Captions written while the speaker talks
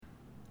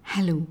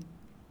Hello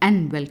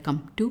and welcome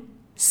to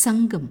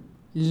Sangam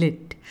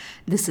Lit.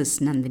 This is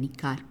Nandini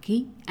Karki,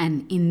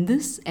 and in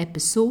this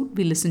episode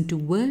we listen to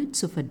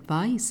words of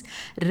advice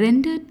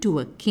rendered to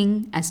a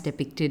king as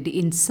depicted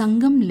in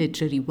Sangam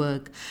literary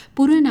work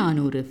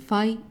Purananuru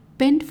 5,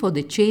 penned for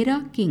the Chera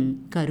king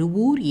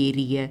Karuvur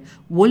area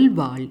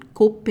Volval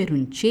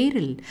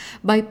Kopperuncheril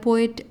by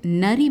poet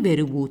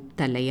Nariveruvu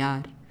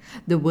Talayar.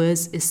 The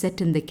verse is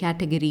set in the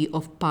category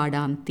of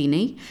Padam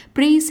Thinai,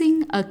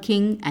 praising a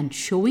king and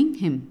showing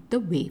him the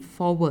way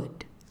forward.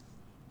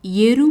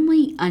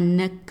 எருமை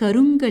அன்ன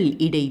கருங்கல்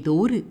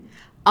இடைதோறு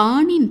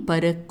ஆணின்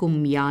பறக்கும்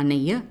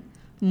யானைய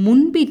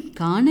முன்பிற்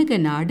கானக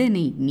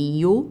நாடனை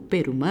நீயோ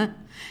பெரும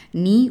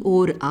நீ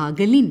ஓர்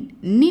ஆகலின்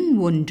நின்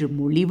ஒன்று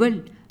மொழிவள்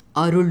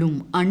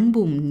அருளும்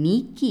அன்பும்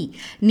நீக்கி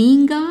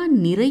நீங்கா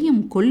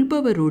நிறையம்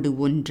கொள்பவரோடு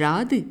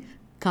ஒன்றாது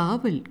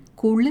காவல்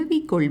குளவி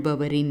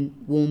கொள்பவரின்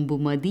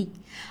ஓம்புமதி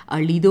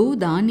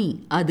அளிதோதானே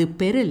அது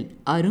பெறல்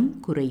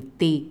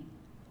அருங்குறைத்தே.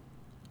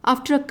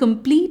 After a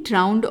complete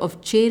round of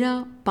Chera,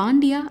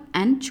 Pandya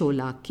and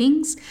Chola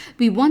kings,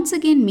 we once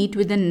again meet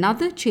with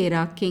another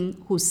Chera king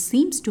who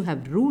seems to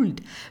have ruled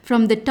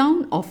from the town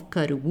of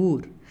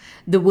Karuvur.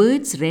 The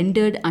words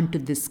rendered unto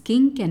this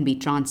king can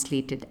be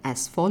translated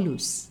as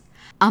follows.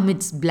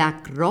 Amidst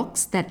black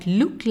rocks that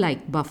look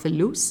like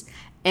buffaloes,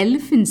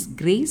 elephants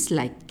graze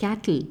like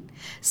cattle.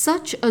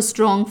 Such a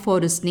strong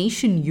forest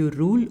nation you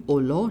rule, O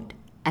Lord.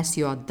 As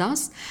you are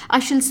thus, I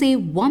shall say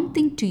one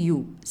thing to you.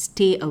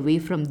 Stay away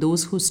from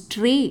those who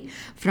stray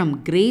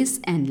from grace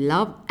and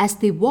love as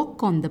they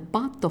walk on the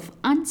path of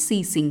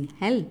unceasing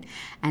hell,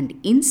 and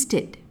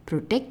instead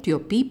protect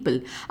your people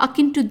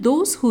akin to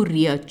those who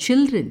rear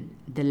children.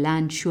 The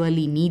land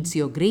surely needs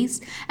your grace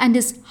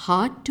and is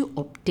hard to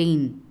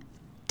obtain.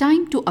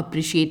 Time to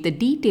appreciate the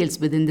details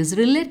within this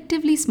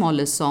relatively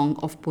smaller song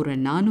of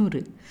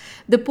Purananuru.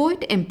 The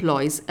poet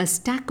employs a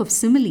stack of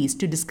similes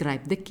to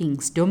describe the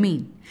king's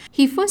domain.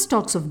 He first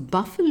talks of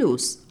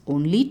buffaloes,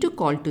 only to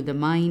call to the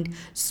mind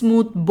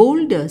smooth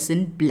boulders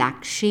in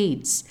black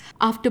shades.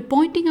 After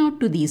pointing out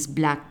to these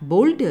black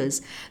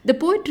boulders, the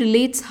poet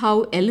relates how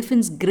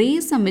elephants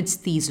graze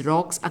amidst these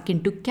rocks akin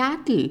to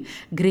cattle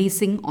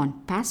grazing on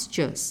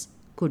pastures.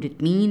 Could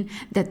it mean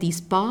that these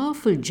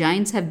powerful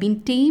giants have been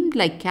tamed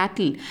like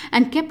cattle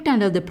and kept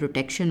under the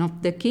protection of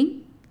the king?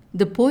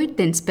 The poet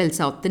then spells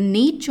out the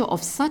nature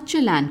of such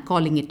a land,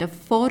 calling it a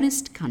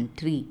forest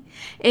country.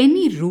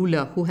 Any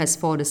ruler who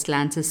has forest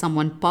lands is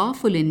someone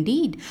powerful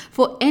indeed,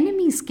 for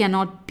enemies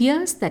cannot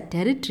pierce that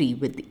territory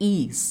with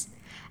ease.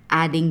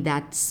 Adding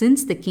that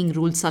since the king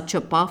rules such a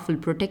powerful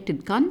protected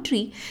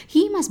country,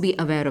 he must be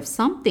aware of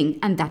something,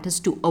 and that is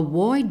to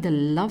avoid the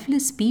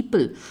loveless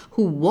people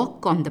who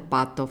walk on the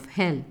path of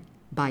hell.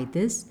 By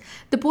this,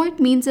 the poet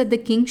means that the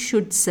king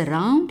should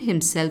surround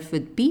himself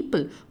with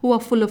people who are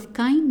full of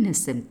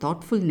kindness and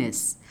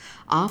thoughtfulness.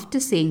 After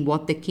saying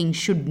what the king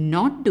should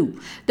not do,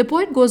 the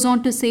poet goes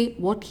on to say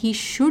what he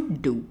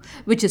should do,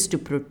 which is to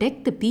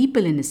protect the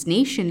people in his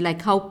nation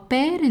like how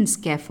parents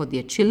care for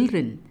their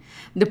children.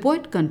 The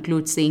poet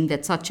concludes saying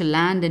that such a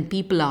land and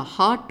people are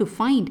hard to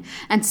find,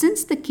 and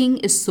since the king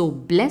is so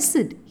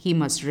blessed, he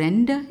must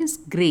render his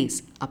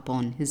grace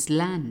upon his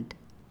land.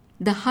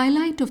 The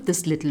highlight of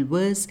this little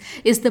verse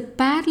is the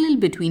parallel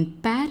between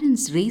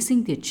parents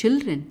raising their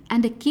children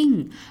and a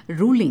king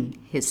ruling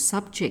his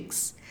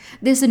subjects.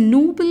 There's a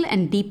noble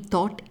and deep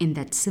thought in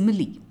that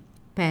simile.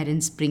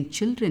 Parents bring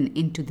children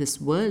into this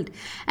world,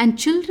 and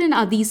children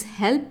are these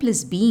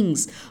helpless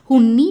beings who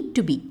need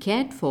to be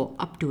cared for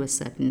up to a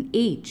certain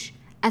age.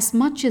 As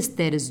much as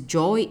there is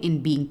joy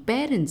in being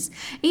parents,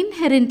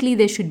 inherently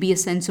there should be a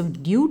sense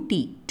of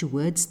duty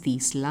towards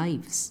these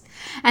lives.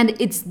 And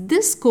it's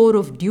this core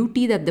of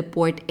duty that the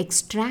poet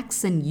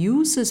extracts and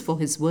uses for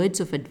his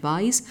words of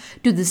advice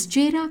to this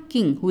Chera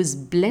king who is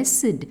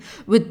blessed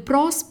with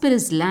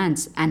prosperous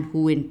lands and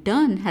who in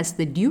turn has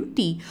the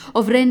duty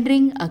of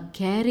rendering a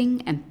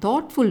caring and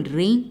thoughtful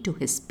reign to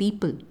his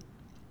people.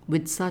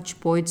 With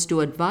such poets to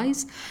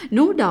advise,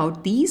 no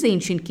doubt these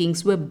ancient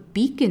kings were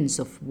beacons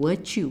of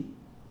virtue.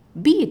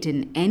 Be it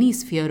in any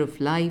sphere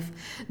of life,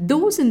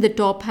 those in the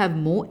top have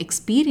more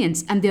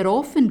experience and they're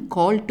often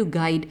called to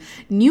guide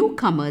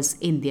newcomers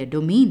in their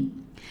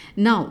domain.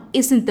 Now,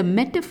 isn't the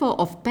metaphor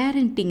of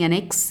parenting an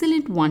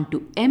excellent one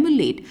to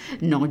emulate,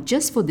 not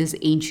just for this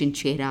ancient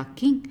Chera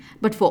king,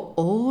 but for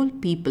all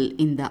people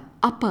in the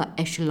upper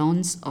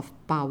echelons of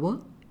power?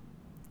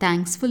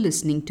 Thanks for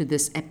listening to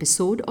this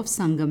episode of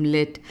Sangam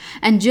Lit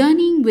and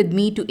journeying with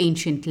me to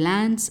ancient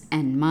lands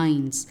and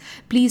minds.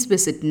 Please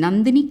visit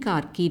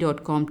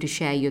nandinikarki.com to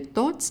share your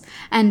thoughts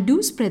and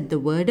do spread the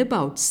word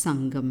about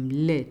Sangam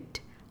Lit.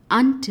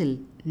 Until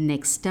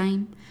next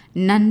time,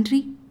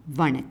 Nandri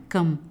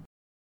Vanakkam.